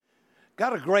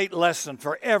Got a great lesson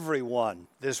for everyone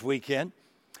this weekend.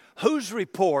 Whose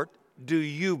report do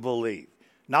you believe?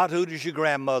 Not who does your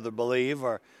grandmother believe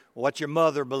or what your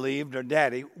mother believed or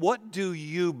daddy. What do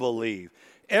you believe?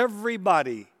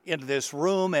 Everybody in this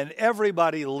room and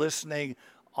everybody listening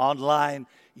online,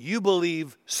 you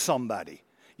believe somebody.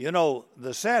 You know,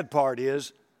 the sad part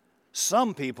is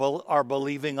some people are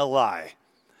believing a lie.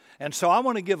 And so I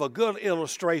want to give a good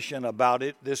illustration about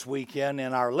it this weekend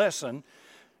in our lesson,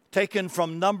 taken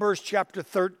from Numbers chapter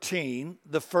 13,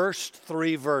 the first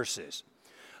 3 verses.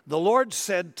 The Lord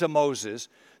said to Moses,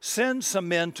 "Send some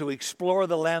men to explore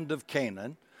the land of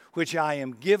Canaan, which I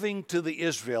am giving to the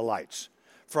Israelites.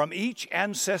 From each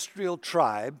ancestral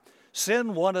tribe,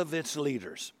 send one of its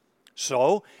leaders."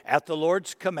 So, at the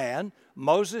Lord's command,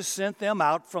 Moses sent them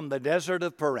out from the desert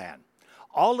of Paran.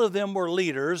 All of them were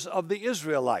leaders of the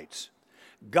Israelites.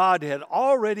 God had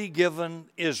already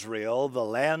given Israel the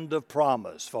land of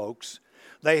promise, folks.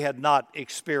 They had not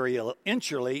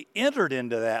experientially entered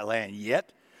into that land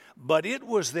yet, but it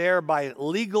was there by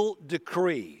legal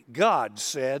decree. God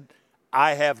said,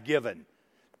 "I have given,"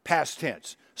 past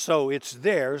tense. So it's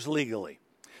theirs legally.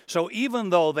 So even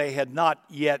though they had not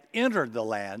yet entered the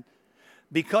land,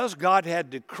 because God had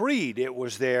decreed it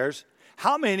was theirs,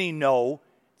 how many know,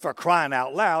 for crying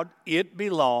out loud, it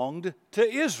belonged to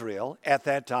Israel at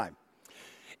that time?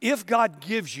 If God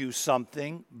gives you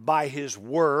something by His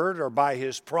word or by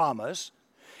His promise,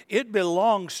 it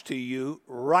belongs to you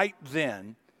right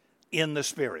then in the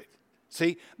Spirit.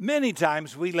 See, many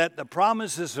times we let the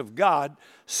promises of God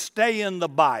stay in the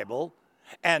Bible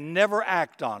and never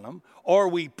act on them, or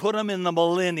we put them in the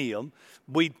millennium.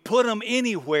 We put them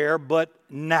anywhere but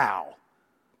now.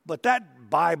 But that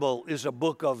Bible is a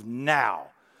book of now.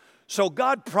 So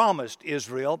God promised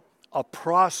Israel a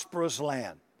prosperous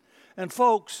land. And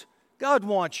folks, God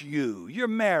wants you, your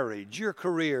marriage, your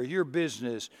career, your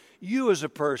business, you as a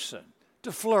person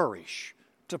to flourish,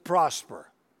 to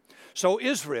prosper. So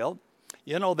Israel,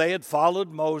 you know, they had followed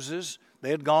Moses. They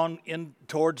had gone in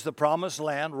towards the promised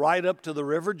land, right up to the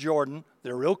river Jordan.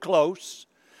 They're real close.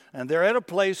 And they're at a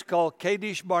place called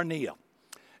Kadesh Barnea.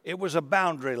 It was a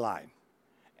boundary line.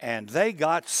 And they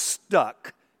got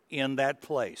stuck in that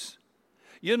place.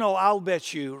 You know, I'll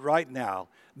bet you right now,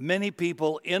 many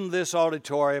people in this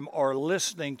auditorium or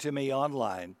listening to me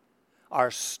online are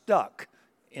stuck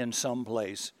in some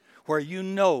place where you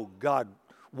know God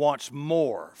wants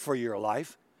more for your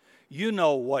life. You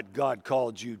know what God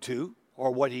called you to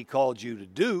or what He called you to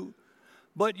do,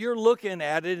 but you're looking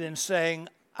at it and saying,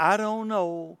 I don't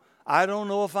know. I don't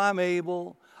know if I'm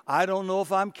able. I don't know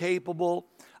if I'm capable.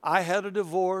 I had a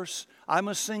divorce. I'm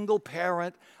a single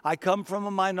parent. I come from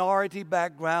a minority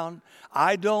background.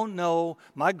 I don't know.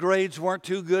 My grades weren't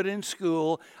too good in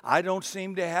school. I don't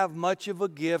seem to have much of a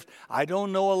gift. I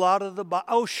don't know a lot of the Bible.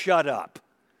 Oh, shut up.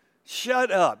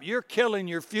 Shut up. You're killing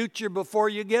your future before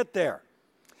you get there.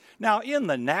 Now, in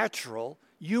the natural,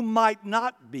 you might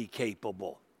not be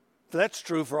capable. That's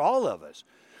true for all of us.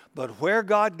 But where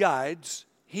God guides,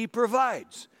 He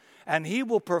provides. And He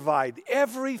will provide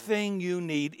everything you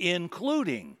need,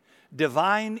 including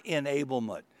divine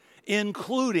enablement,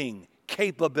 including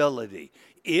capability,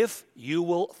 if you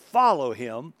will follow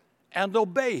Him and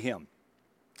obey Him.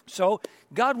 So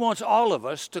God wants all of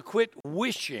us to quit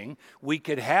wishing we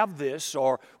could have this,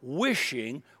 or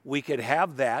wishing we could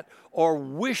have that, or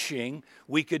wishing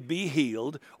we could be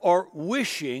healed, or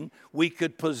wishing we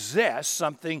could possess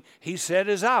something He said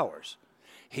is ours.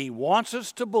 He wants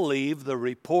us to believe the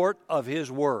report of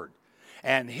His Word.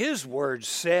 And His Word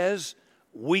says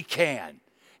we can.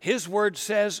 His Word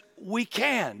says we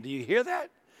can. Do you hear that?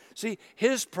 See,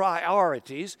 His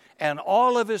priorities and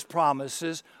all of His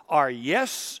promises are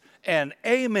yes and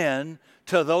amen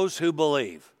to those who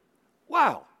believe.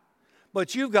 Wow.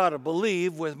 But you've got to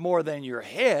believe with more than your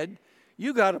head.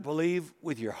 You've got to believe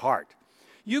with your heart.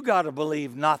 You've got to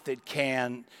believe not that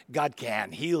God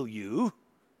can heal you,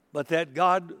 but that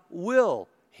God will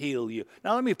heal you.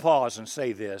 Now, let me pause and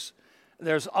say this.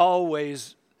 There's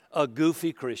always a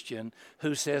goofy Christian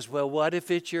who says, well, what if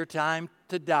it's your time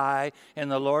to die and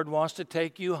the Lord wants to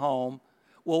take you home?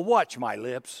 Well, watch my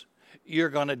lips. You're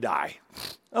going to die.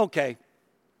 Okay.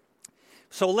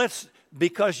 So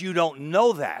because you don't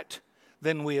know that,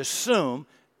 then we assume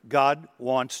God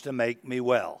wants to make me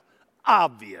well.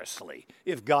 Obviously,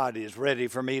 if God is ready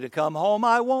for me to come home,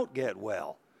 I won't get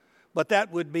well. But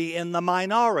that would be in the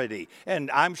minority.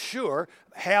 And I'm sure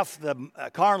half the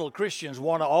carnal Christians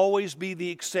want to always be the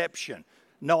exception.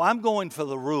 No, I'm going for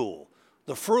the rule.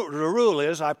 The rule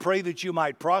is, I pray that you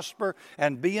might prosper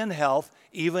and be in health,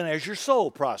 even as your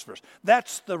soul prospers.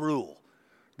 That's the rule.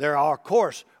 There are, of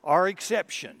course,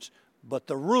 exceptions. But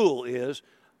the rule is,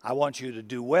 I want you to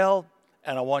do well,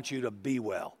 and I want you to be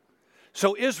well.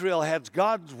 So Israel had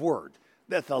God's word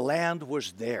that the land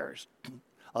was theirs,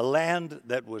 a land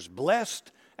that was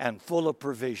blessed and full of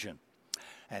provision.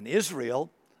 And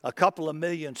Israel, a couple of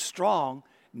million strong,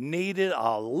 needed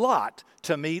a lot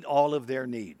to meet all of their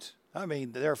needs. I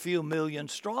mean, they're a few million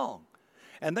strong.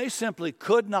 And they simply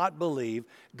could not believe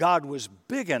God was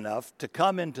big enough to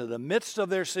come into the midst of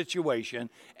their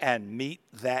situation and meet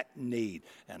that need.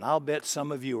 And I'll bet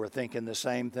some of you are thinking the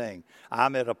same thing.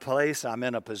 I'm at a place, I'm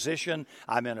in a position,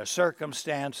 I'm in a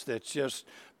circumstance that's just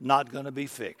not going to be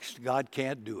fixed. God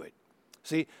can't do it.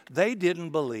 See, they didn't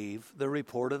believe the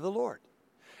report of the Lord.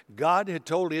 God had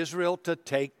told Israel to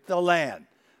take the land,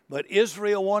 but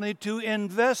Israel wanted to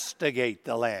investigate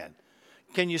the land.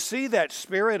 Can you see that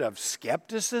spirit of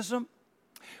skepticism?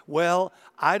 Well,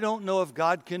 I don't know if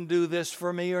God can do this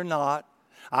for me or not.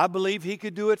 I believe he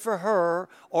could do it for her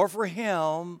or for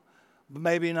him, but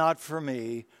maybe not for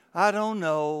me. I don't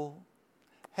know.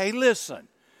 Hey, listen,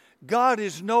 God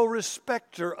is no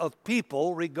respecter of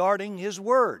people regarding his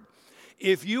word.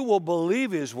 If you will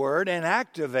believe his word and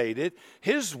activate it,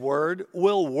 his word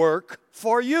will work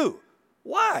for you.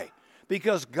 Why?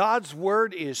 Because God's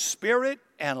word is spirit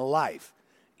and life.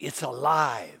 It's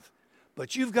alive,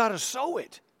 but you've got to sow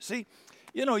it. See,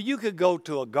 you could go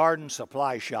to a garden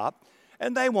supply shop,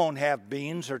 and they won't have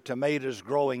beans or tomatoes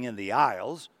growing in the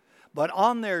aisles, but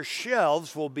on their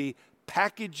shelves will be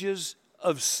packages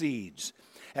of seeds.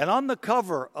 And on the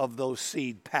cover of those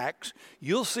seed packs,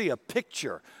 you'll see a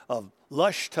picture of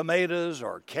lush tomatoes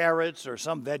or carrots or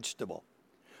some vegetable.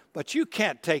 But you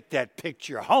can't take that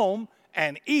picture home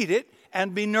and eat it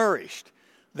and be nourished.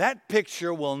 That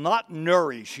picture will not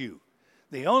nourish you.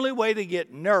 The only way to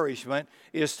get nourishment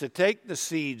is to take the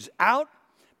seeds out,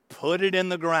 put it in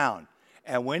the ground,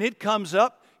 and when it comes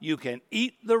up, you can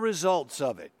eat the results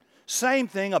of it. Same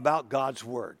thing about God's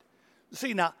word.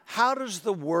 See, now, how does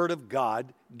the word of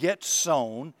God get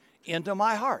sown into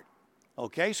my heart?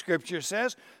 Okay, Scripture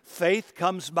says faith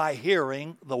comes by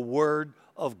hearing the word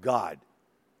of God.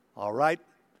 All right,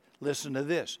 listen to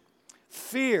this.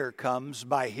 Fear comes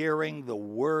by hearing the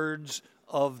words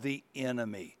of the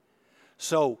enemy.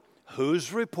 So,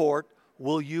 whose report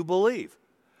will you believe?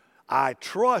 I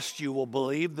trust you will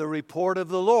believe the report of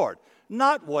the Lord,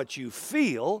 not what you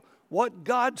feel, what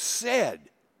God said.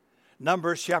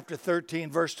 Numbers chapter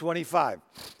 13, verse 25.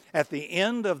 At the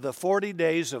end of the 40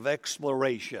 days of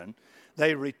exploration,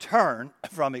 they return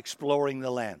from exploring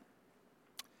the land.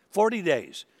 40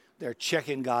 days, they're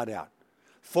checking God out.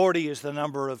 40 is the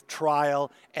number of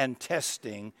trial and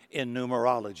testing in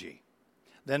numerology.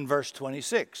 Then verse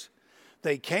 26.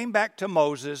 They came back to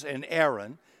Moses and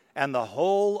Aaron, and the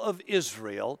whole of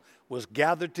Israel was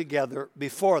gathered together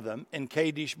before them in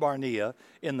Kadesh Barnea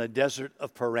in the desert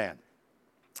of Paran.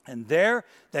 And there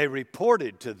they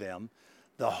reported to them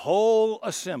the whole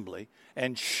assembly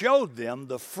and showed them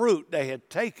the fruit they had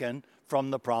taken from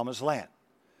the promised land.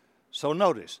 So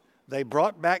notice, they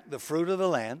brought back the fruit of the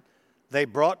land. They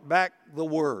brought back the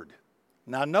word.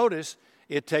 Now notice,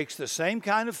 it takes the same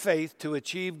kind of faith to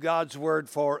achieve God's word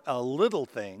for a little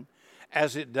thing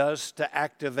as it does to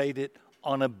activate it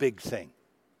on a big thing.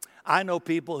 I know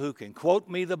people who can quote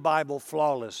me the Bible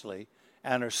flawlessly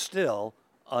and are still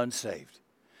unsaved.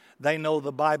 They know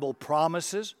the Bible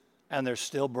promises and they're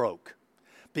still broke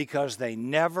because they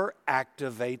never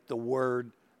activate the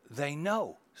word they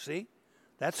know. See?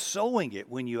 That's sowing it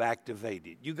when you activate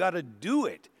it. You got to do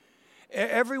it.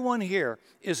 Everyone here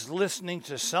is listening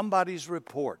to somebody's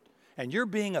report, and you're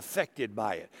being affected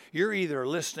by it. You're either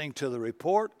listening to the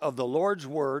report of the Lord's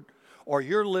word, or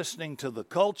you're listening to the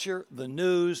culture, the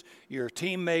news, your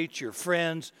teammates, your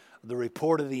friends, the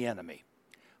report of the enemy.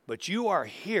 But you are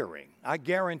hearing, I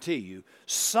guarantee you,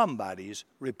 somebody's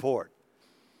report.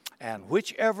 And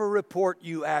whichever report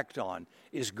you act on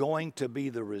is going to be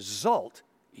the result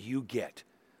you get.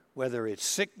 Whether it's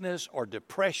sickness or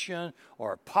depression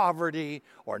or poverty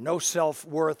or no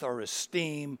self-worth or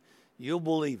esteem, you'll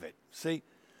believe it. See,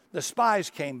 the spies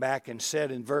came back and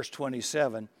said in verse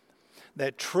 27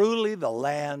 that truly the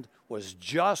land was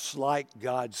just like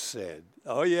God said.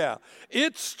 Oh yeah,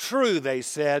 it's true, they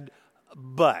said,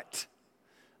 but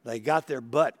they got their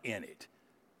but in it.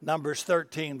 Numbers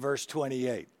 13, verse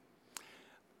 28.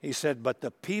 He said, but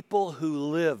the people who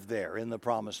live there in the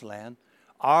promised land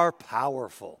are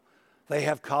powerful. They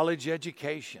have college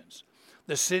educations.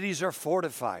 The cities are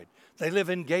fortified. They live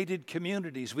in gated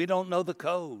communities. We don't know the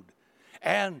code.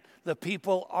 And the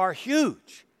people are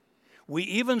huge. We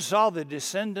even saw the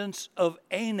descendants of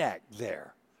Anak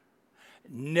there.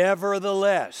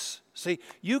 Nevertheless, See,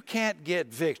 you can't get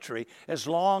victory as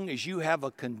long as you have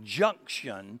a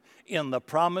conjunction in the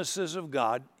promises of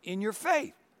God in your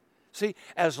faith. See,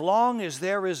 as long as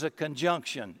there is a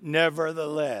conjunction,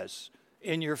 nevertheless,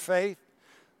 in your faith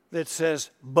that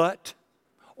says but,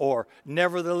 or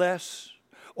nevertheless,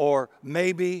 or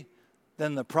maybe,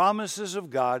 then the promises of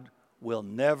God will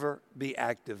never be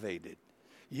activated.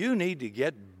 You need to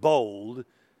get bold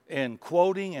in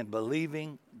quoting and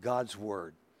believing God's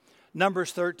word.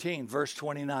 Numbers 13, verse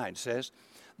 29 says,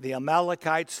 the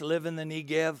Amalekites live in the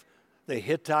Negev, the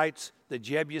Hittites, the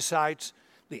Jebusites,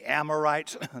 the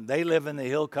Amorites, they live in the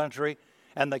hill country,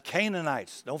 and the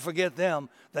Canaanites, don't forget them,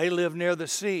 they live near the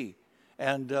sea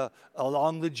and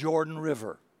along the Jordan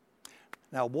River.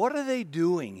 Now, what are they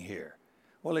doing here?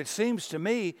 Well, it seems to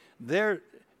me they're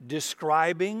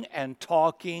describing and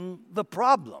talking the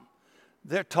problem.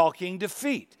 They're talking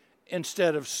defeat.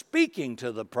 Instead of speaking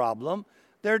to the problem,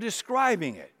 they're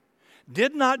describing it.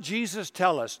 Did not Jesus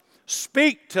tell us,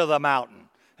 speak to the mountain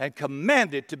and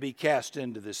command it to be cast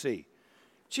into the sea?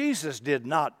 Jesus did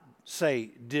not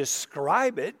say,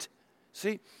 describe it.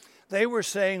 See, they were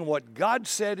saying what God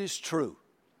said is true.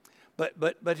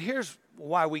 But here's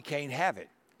why we can't have it.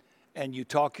 And you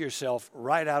talk yourself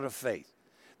right out of faith.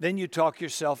 Then you talk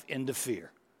yourself into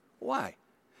fear. Why?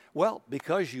 Well,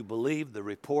 because you believe the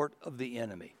report of the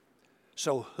enemy.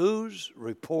 So whose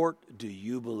report do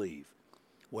you believe?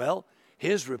 Well,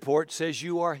 his report says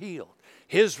you are healed.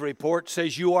 His report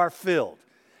says you are filled.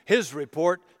 His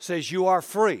report says you are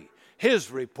free.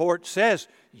 His report says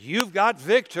you've got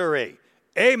victory.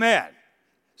 Amen.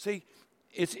 See,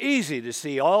 it's easy to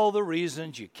see all the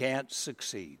reasons you can't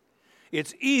succeed.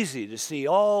 It's easy to see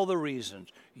all the reasons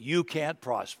you can't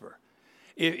prosper.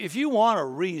 If you want a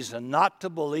reason not to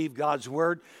believe God's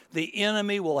word, the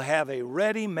enemy will have a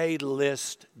ready-made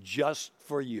list just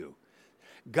for you.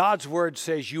 God's word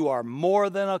says you are more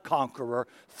than a conqueror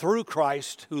through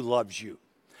Christ who loves you.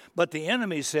 But the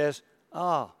enemy says,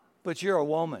 but you're a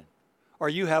woman, or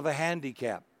you have a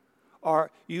handicap,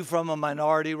 or you from a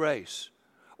minority race,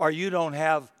 or you don't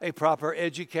have a proper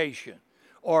education,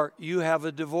 or you have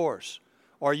a divorce,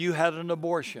 or you had an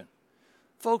abortion.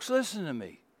 Folks, listen to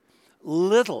me.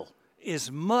 Little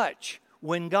is much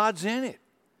when God's in it.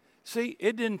 See,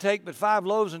 it didn't take but 5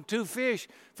 loaves and 2 fish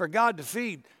for God to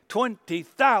feed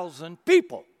 20,000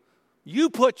 people.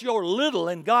 You put your little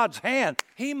in God's hand,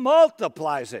 He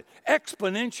multiplies it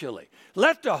exponentially.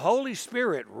 Let the Holy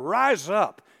Spirit rise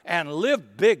up and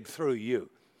live big through you.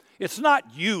 It's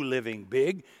not you living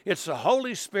big, it's the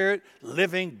Holy Spirit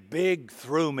living big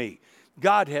through me.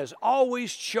 God has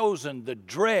always chosen the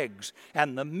dregs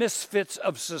and the misfits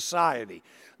of society,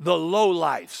 the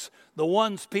lowlifes, the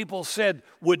ones people said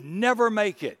would never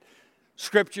make it.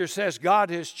 Scripture says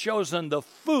God has chosen the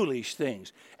foolish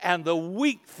things and the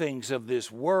weak things of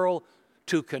this world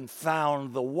to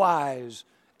confound the wise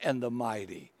and the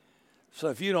mighty. So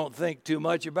if you don't think too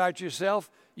much about yourself,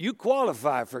 you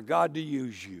qualify for God to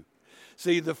use you.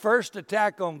 See, the first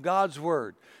attack on God's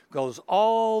word goes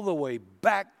all the way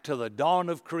back to the dawn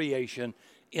of creation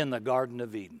in the Garden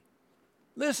of Eden.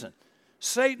 Listen,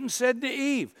 Satan said to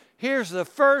Eve, here's the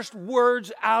first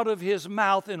words out of his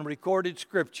mouth in recorded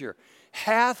Scripture.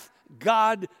 Hath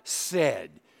God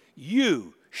said,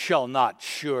 you shall not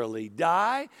surely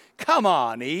die? Come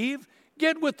on, Eve,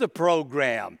 get with the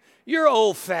program. You're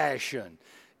old-fashioned.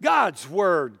 God's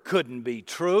word couldn't be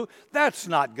true. That's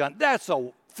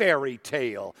a fairy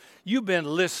tale. You've been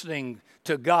listening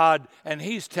to God, and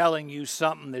He's telling you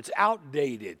something that's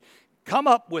outdated. Come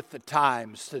up with the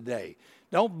times today.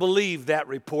 Don't believe that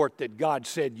report that God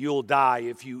said you'll die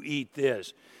if you eat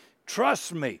this.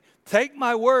 Trust me. Take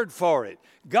my word for it.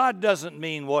 God doesn't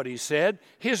mean what He said.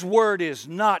 His word is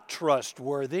not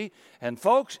trustworthy. And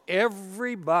folks,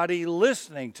 everybody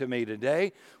listening to me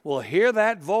today will hear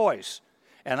that voice.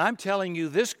 And I'm telling you,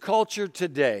 this culture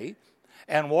today,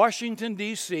 and Washington,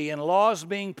 D.C., and laws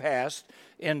being passed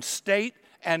in state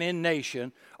and in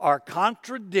nation are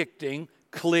contradicting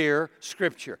clear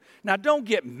Scripture. Now, don't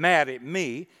get mad at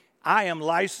me. I am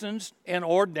licensed and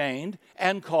ordained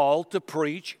and called to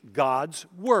preach God's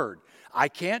Word. I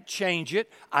can't change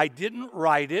it. I didn't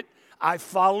write it. I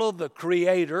follow the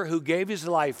Creator who gave His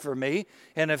life for me.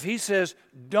 And if He says,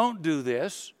 don't do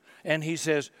this, and He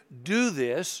says, do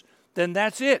this, then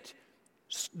that's it.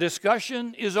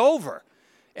 Discussion is over.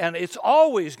 And it's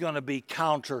always going to be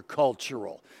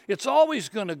countercultural. It's always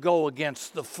going to go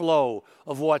against the flow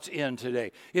of what's in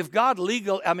today. If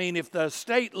the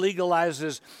state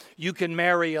legalizes you can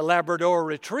marry a Labrador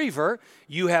Retriever,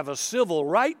 you have a civil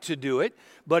right to do it.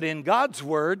 But in God's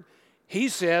word, He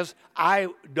says, I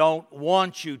don't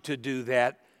want you to do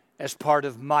that, as part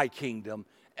of my kingdom,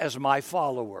 as my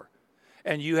follower.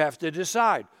 And you have to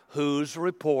decide, whose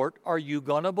report are you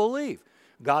going to believe?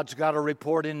 God's got a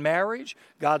report in marriage.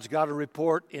 God's got a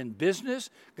report in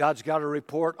business. God's got a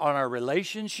report on our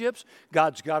relationships.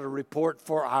 God's got a report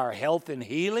for our health and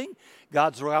healing.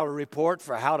 God's got a report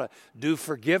for how to do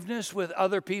forgiveness with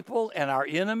other people and our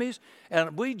enemies.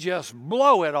 And we just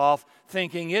blow it off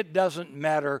thinking it doesn't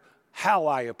matter how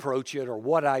I approach it or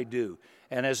what I do.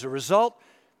 And as a result,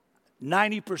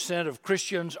 90% of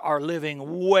Christians are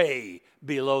living way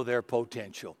below their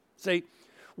potential. See,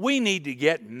 we need to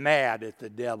get mad at the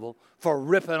devil for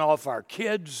ripping off our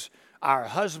kids, our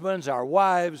husbands, our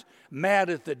wives, mad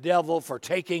at the devil for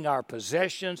taking our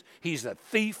possessions. He's a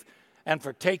thief. And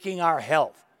for taking our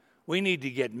health. We need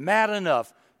to get mad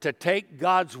enough to take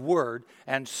God's word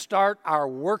and start our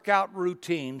workout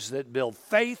routines that build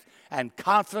faith and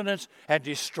confidence and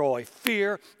destroy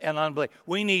fear and unbelief.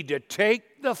 We need to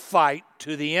take the fight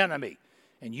to the enemy.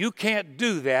 And you can't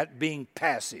do that being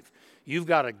passive. You've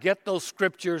got to get those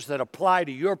scriptures that apply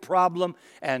to your problem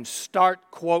and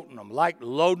start quoting them like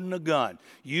loading a gun.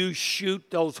 You shoot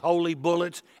those holy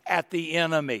bullets at the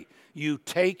enemy. You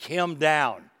take him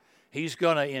down. He's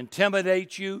going to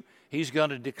intimidate you. He's going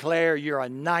to declare you're a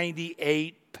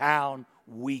 98-pound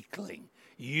weakling.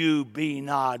 You be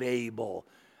not able.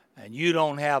 And you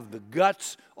don't have the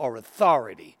guts or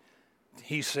authority,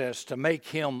 he says, to make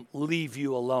him leave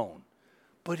you alone.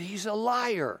 But he's a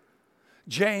liar.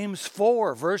 James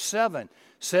 4, verse 7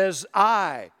 says,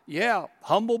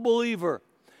 humble believer.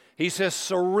 He says,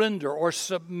 surrender or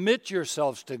submit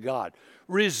yourselves to God.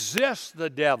 Resist the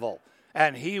devil,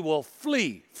 and he will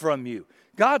flee from you.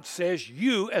 God says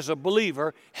you, as a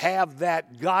believer, have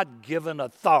that God-given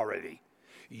authority.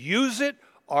 Use it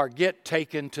or get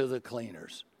taken to the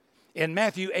cleaners. In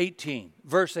Matthew 18,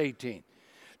 verse 18,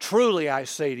 truly I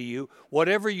say to you,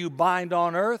 whatever you bind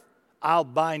on earth, I'll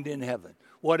bind in heaven.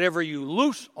 Whatever you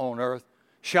loose on earth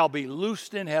shall be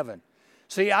loosed in heaven.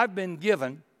 See, I've been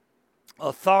given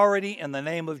authority in the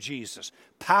name of Jesus,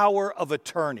 power of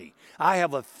attorney. I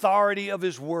have authority of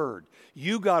his word.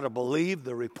 You got to believe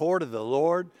the report of the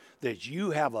Lord that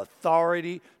you have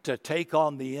authority to take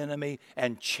on the enemy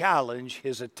and challenge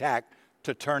his attack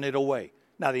to turn it away.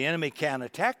 Now, the enemy can't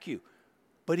attack you,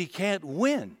 but he can't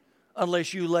win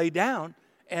unless you lay down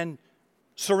and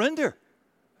surrender.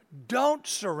 Don't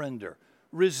surrender.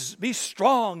 Be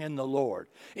strong in the Lord.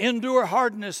 Endure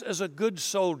hardness as a good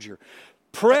soldier.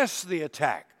 Press the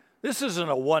attack. This isn't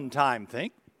a one-time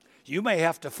thing. You may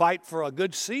have to fight for a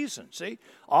good season. See,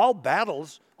 all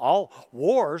battles, all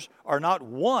wars are not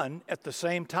won at the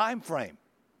same time frame.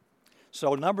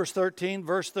 So Numbers 13,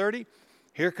 verse 30,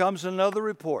 here comes another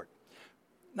report.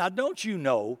 Now, don't you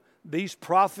know these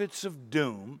prophets of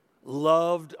doom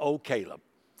loved old Caleb?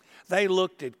 They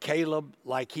looked at Caleb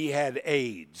like he had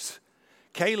AIDS.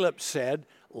 Caleb said,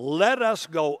 let us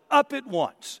go up at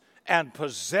once and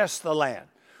possess the land.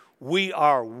 We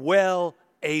are well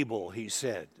able, he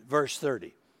said. Verse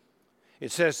 30.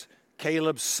 It says,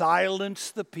 Caleb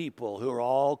silenced the people who are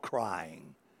all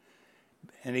crying.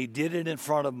 And he did it in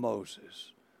front of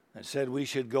Moses and said, we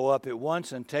should go up at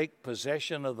once and take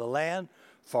possession of the land,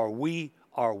 for we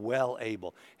are well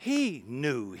able. He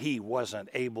knew he wasn't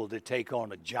able to take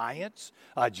on a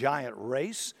giant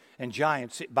race and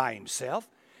giants by himself.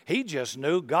 He just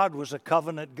knew God was a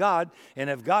covenant God, and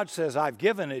if God says, I've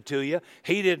given it to you,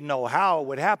 he didn't know how it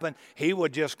would happen. He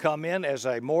would just come in as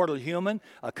a mortal human,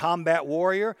 a combat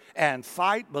warrior, and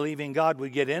fight, believing God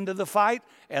would get into the fight,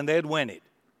 and they'd win it.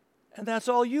 And that's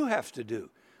all you have to do.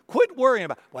 Quit worrying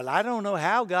about, well, I don't know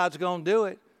how God's going to do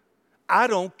it. I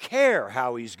don't care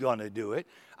how he's going to do it.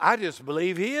 I just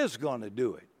believe he is going to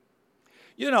do it.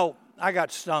 You know, I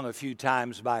got stung a few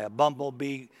times by a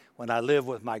bumblebee when I lived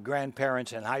with my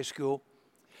grandparents in high school.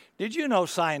 Did you know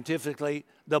scientifically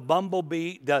the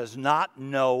bumblebee does not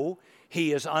know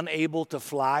he is unable to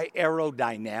fly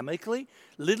aerodynamically?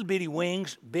 Little bitty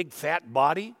wings, big fat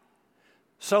body.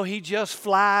 So he just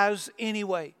flies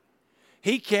anyway.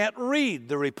 He can't read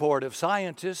the report of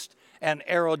scientists and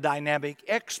aerodynamic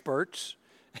experts.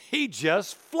 He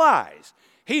just flies.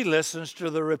 He listens to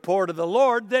the report of the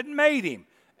Lord that made him.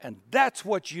 And that's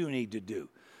what you need to do.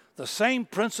 The same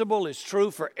principle is true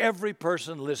for every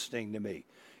person listening to me.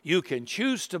 You can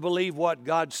choose to believe what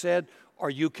God said, or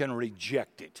you can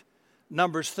reject it.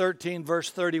 Numbers 13, verse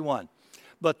 31.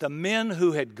 But the men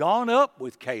who had gone up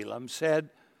with Caleb said,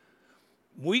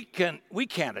 we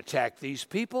can't attack these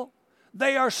people.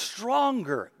 They are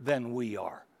stronger than we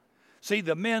are. See,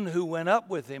 the men who went up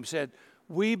with him said,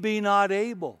 we be not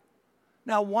able.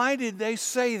 Now, why did they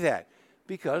say that?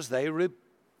 Because they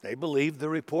They believed the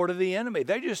report of the enemy.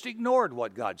 They just ignored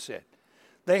what God said.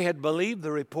 They had believed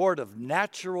the report of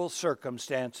natural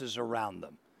circumstances around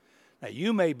them. Now,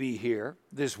 you may be here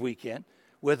this weekend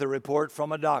with a report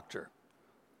from a doctor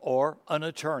or an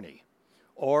attorney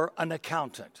or an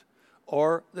accountant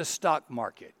or the stock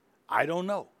market. I don't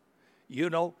know. You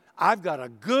know, I've got a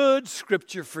good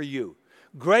scripture for you.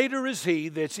 Greater is he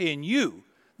that's in you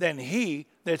than he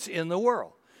that's in the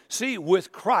world. See,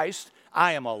 with Christ,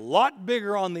 I am a lot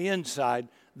bigger on the inside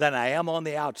than I am on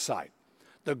the outside.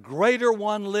 The greater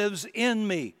one lives in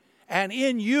me and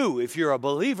in you if you're a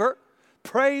believer.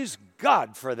 Praise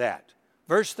God for that.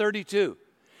 Verse 32,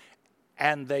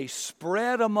 and they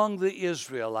spread among the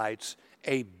Israelites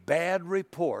a bad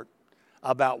report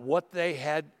about what they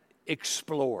had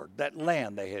explored, that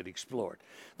land they had explored.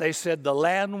 They said, the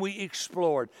land we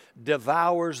explored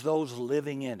devours those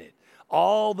living in it.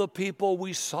 All the people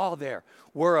we saw there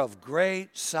were of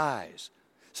great size.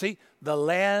 See, the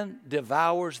land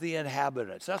devours the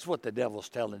inhabitants. That's what the devil's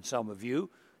telling some of you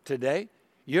today.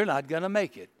 You're not going to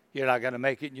make it. You're not going to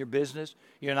make it in your business.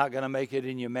 You're not going to make it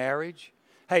in your marriage.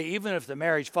 Hey, even if the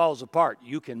marriage falls apart,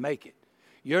 you can make it.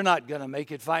 You're not going to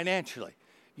make it financially.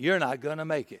 You're not going to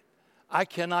make it. I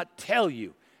cannot tell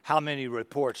you how many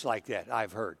reports like that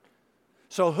I've heard.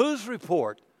 So whose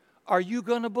report are you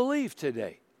going to believe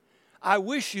today? I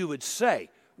wish you would say,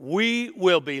 we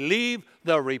will believe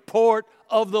the report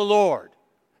of the Lord.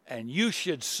 And you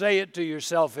should say it to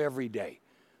yourself every day.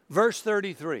 Verse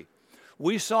 33,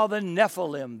 we saw the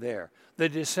Nephilim there, the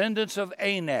descendants of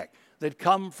Anak that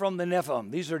come from the Nephilim.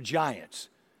 These are giants.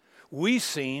 We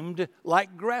seemed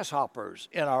like grasshoppers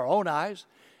in our own eyes,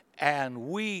 and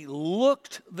we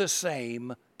looked the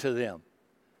same to them.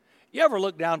 You ever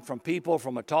look down from people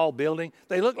from a tall building?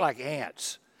 They look like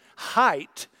ants.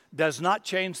 Height does not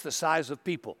change the size of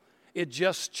people. It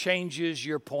just changes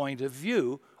your point of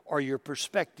view or your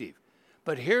perspective.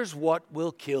 But here's what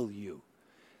will kill you.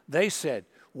 They said,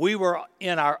 we were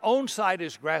in our own sight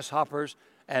as grasshoppers,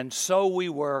 and so we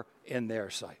were in their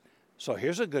sight. So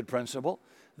here's a good principle.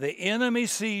 The enemy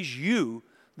sees you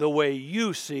the way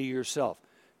you see yourself.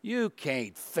 You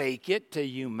can't fake it till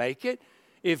you make it.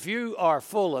 If you are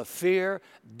full of fear,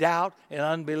 doubt, and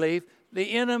unbelief,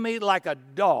 the enemy, like a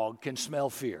dog, can smell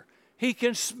fear. He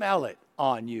can smell it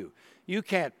on you. You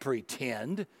can't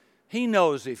pretend. He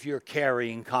knows if you're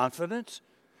carrying confidence.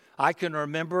 I can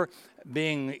remember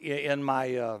being in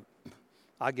my,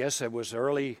 I guess it was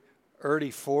early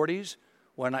 40s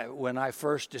when I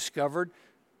first discovered,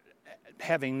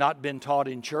 having not been taught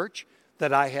in church,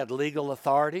 that I had legal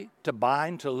authority to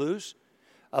bind, to loose,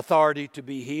 authority to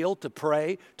be healed, to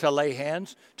pray, to lay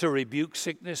hands, to rebuke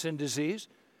sickness and disease.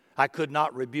 I could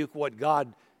not rebuke what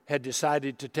God had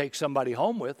decided to take somebody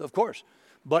home with, of course,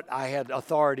 but I had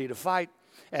authority to fight.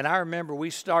 And I remember we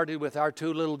started with our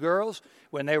 2 little girls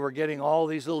when they were getting all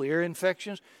these little ear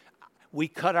infections. We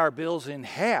cut our bills in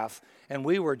half, and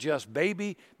we were just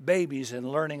babies in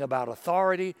learning about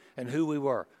authority and who we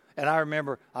were. And I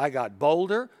remember I got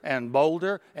bolder and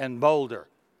bolder and bolder.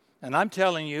 And I'm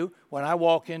telling you, when I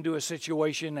walk into a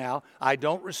situation now, I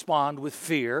don't respond with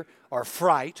fear or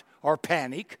fright or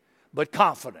panic, but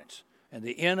confidence. And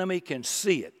the enemy can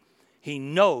see it. He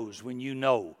knows when you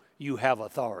know you have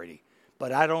authority.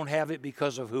 But I don't have it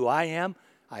because of who I am.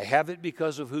 I have it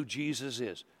because of who Jesus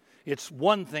is. It's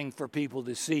one thing for people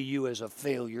to see you as a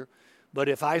failure, but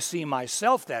if I see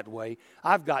myself that way,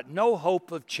 I've got no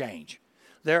hope of change.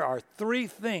 There are 3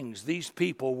 things these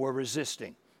people were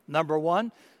resisting. Number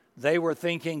 1, they were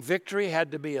thinking victory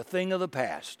had to be a thing of the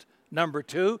past. Number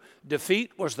 2,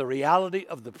 defeat was the reality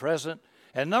of the present.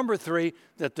 And number 3,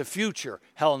 that the future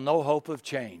held no hope of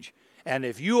change. And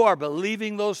if you are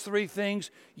believing those 3 things,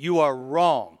 you are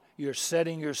wrong. You're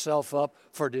setting yourself up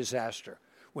for disaster.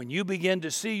 When you begin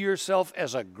to see yourself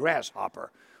as a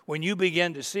grasshopper, when you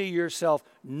begin to see yourself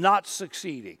not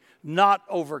succeeding, not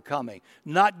overcoming,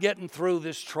 not getting through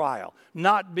this trial,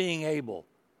 not being able,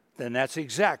 then that's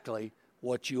exactly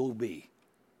what you'll be.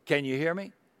 Can you hear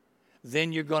me?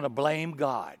 Then you're going to blame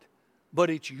God. But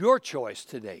it's your choice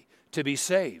today to be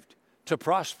saved, to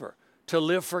prosper, to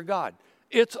live for God.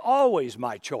 It's always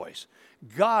my choice.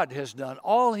 God has done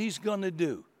all He's going to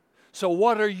do. So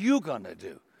what are you going to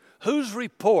do? Whose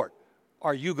report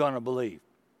are you going to believe?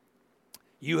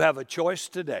 You have a choice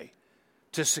today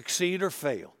to succeed or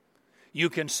fail. You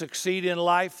can succeed in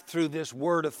life through this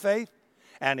word of faith,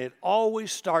 and it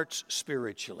always starts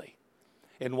spiritually.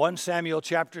 In 1 Samuel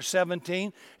chapter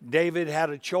 17, David had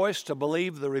a choice to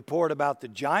believe the report about the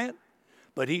giant,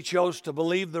 but he chose to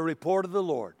believe the report of the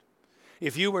Lord.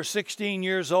 If you were 16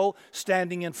 years old,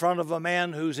 standing in front of a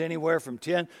man who's anywhere from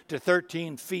 10 to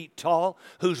 13 feet tall,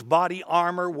 whose body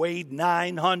armor weighed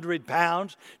 900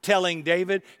 pounds, telling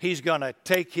David he's going to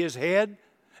take his head,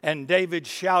 and David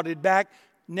shouted back,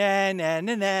 "Nah, nah,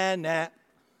 nah, nah, nah."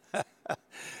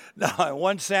 Now, in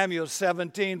 1 Samuel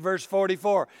 17, verse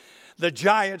 44, the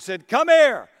giant said, "Come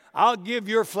here, I'll give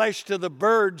your flesh to the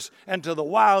birds and to the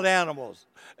wild animals."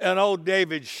 And old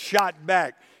David shot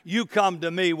back, "You come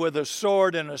to me with a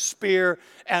sword and a spear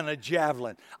and a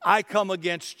javelin. I come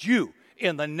against you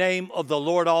in the name of the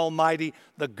Lord Almighty,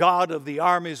 the God of the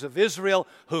armies of Israel,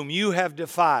 whom you have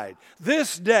defied.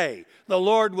 This day the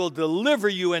Lord will deliver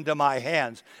you into my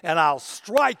hands, and I'll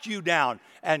strike you down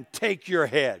and take your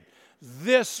head.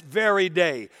 This very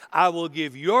day I will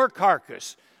give your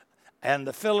carcass and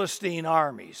the Philistine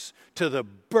armies to the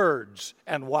birds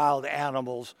and wild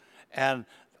animals, and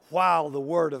while the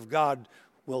word of God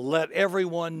will let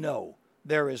everyone know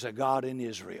there is a God in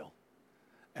Israel."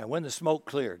 And when the smoke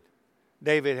cleared,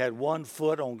 David had one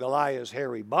foot on Goliath's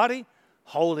hairy body,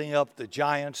 holding up the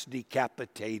giant's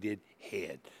decapitated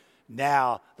head.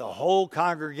 Now the whole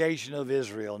congregation of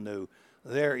Israel knew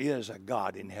there is a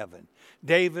God in heaven.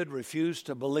 David refused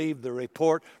to believe the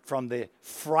report from the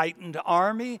frightened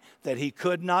army that he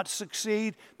could not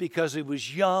succeed because he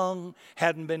was young,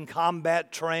 hadn't been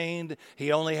combat trained,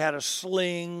 he only had a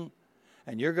sling.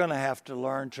 And you're going to have to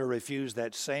learn to refuse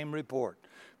that same report.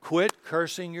 Quit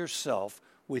cursing yourself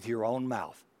with your own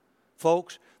mouth.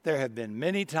 Folks, there have been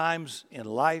many times in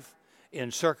life, in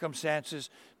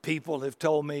circumstances, people have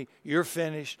told me, "You're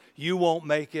finished, you won't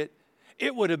make it."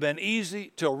 It would have been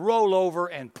easy to roll over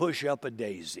and push up a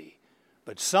daisy.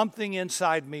 But something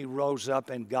inside me rose up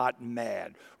and got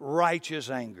mad, righteous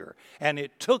anger. And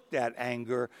it took that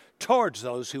anger towards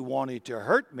those who wanted to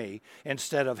hurt me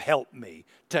instead of help me,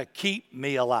 to keep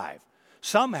me alive.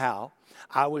 Somehow,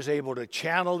 I was able to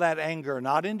channel that anger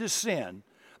not into sin,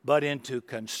 but into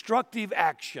constructive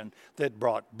action that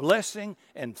brought blessing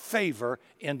and favor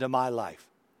into my life.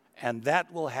 And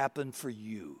that will happen for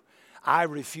you. I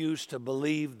refuse to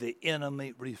believe the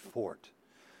enemy report.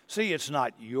 See, it's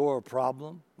not your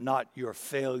problem, not your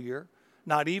failure,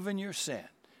 not even your sin.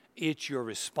 It's your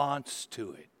response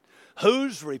to it.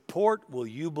 Whose report will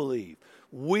you believe?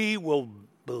 We will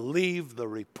believe the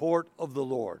report of the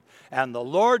Lord. And the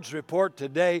Lord's report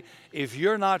today, if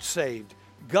you're not saved,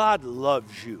 God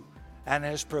loves you and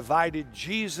has provided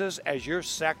Jesus as your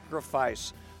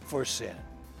sacrifice for sin.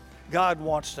 God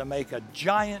wants to make a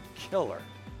giant killer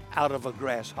out of a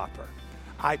grasshopper.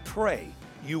 I pray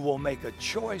you will make a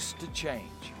choice to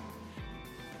change.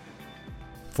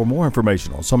 For more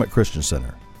information on Summit Christian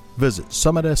Center, visit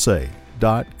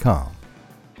summitsa.com.